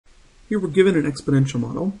Here we're given an exponential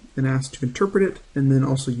model and asked to interpret it and then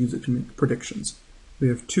also use it to make predictions. We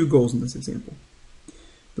have two goals in this example.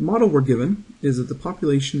 The model we're given is that the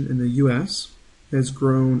population in the US has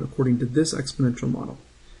grown according to this exponential model.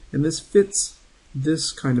 And this fits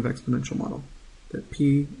this kind of exponential model, that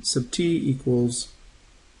P sub t equals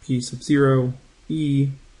P sub 0 e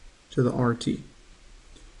to the RT,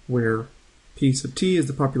 where P sub t is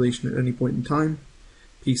the population at any point in time,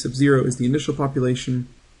 P sub 0 is the initial population,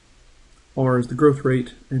 R is the growth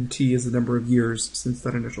rate, and T is the number of years since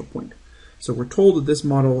that initial point. So we're told that this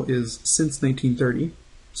model is since 1930,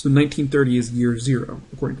 so 1930 is year 0,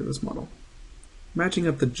 according to this model. Matching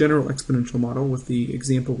up the general exponential model with the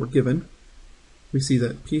example we're given, we see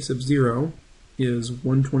that P sub 0 is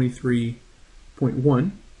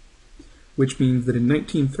 123.1, which means that in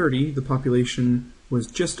 1930 the population was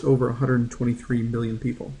just over 123 million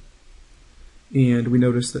people. And we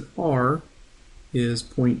notice that R is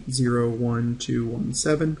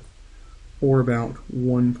 0.01217, or about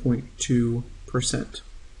 1.2%.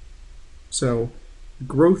 So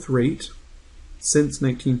growth rate since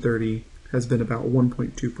 1930 has been about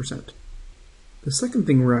 1.2%. The second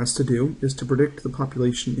thing we're asked to do is to predict the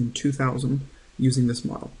population in 2000 using this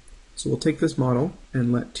model. So we'll take this model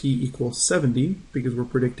and let t equal 70 because we're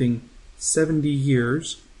predicting 70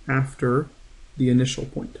 years after the initial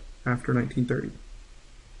point, after 1930.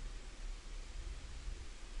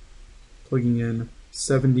 Plugging in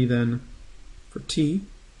 70 then for t.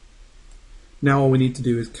 Now all we need to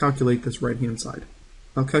do is calculate this right-hand side.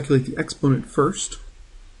 I'll calculate the exponent first,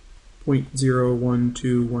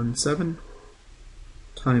 0.01217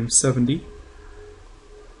 times 70,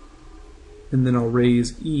 and then I'll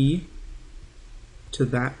raise e to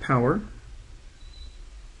that power,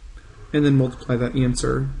 and then multiply that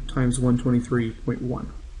answer times 123.1.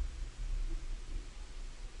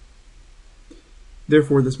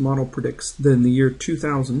 Therefore, this model predicts that in the year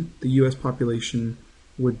 2000, the US population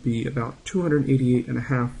would be about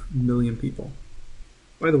 288.5 million people.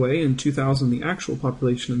 By the way, in 2000, the actual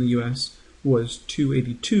population in the US was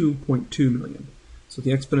 282.2 million. So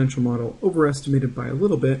the exponential model overestimated by a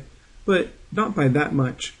little bit, but not by that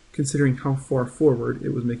much, considering how far forward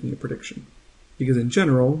it was making a prediction. Because in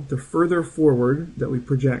general, the further forward that we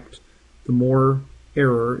project, the more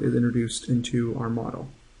error is introduced into our model.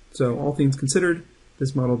 So all things considered,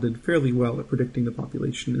 this model did fairly well at predicting the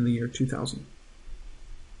population in the year 2000.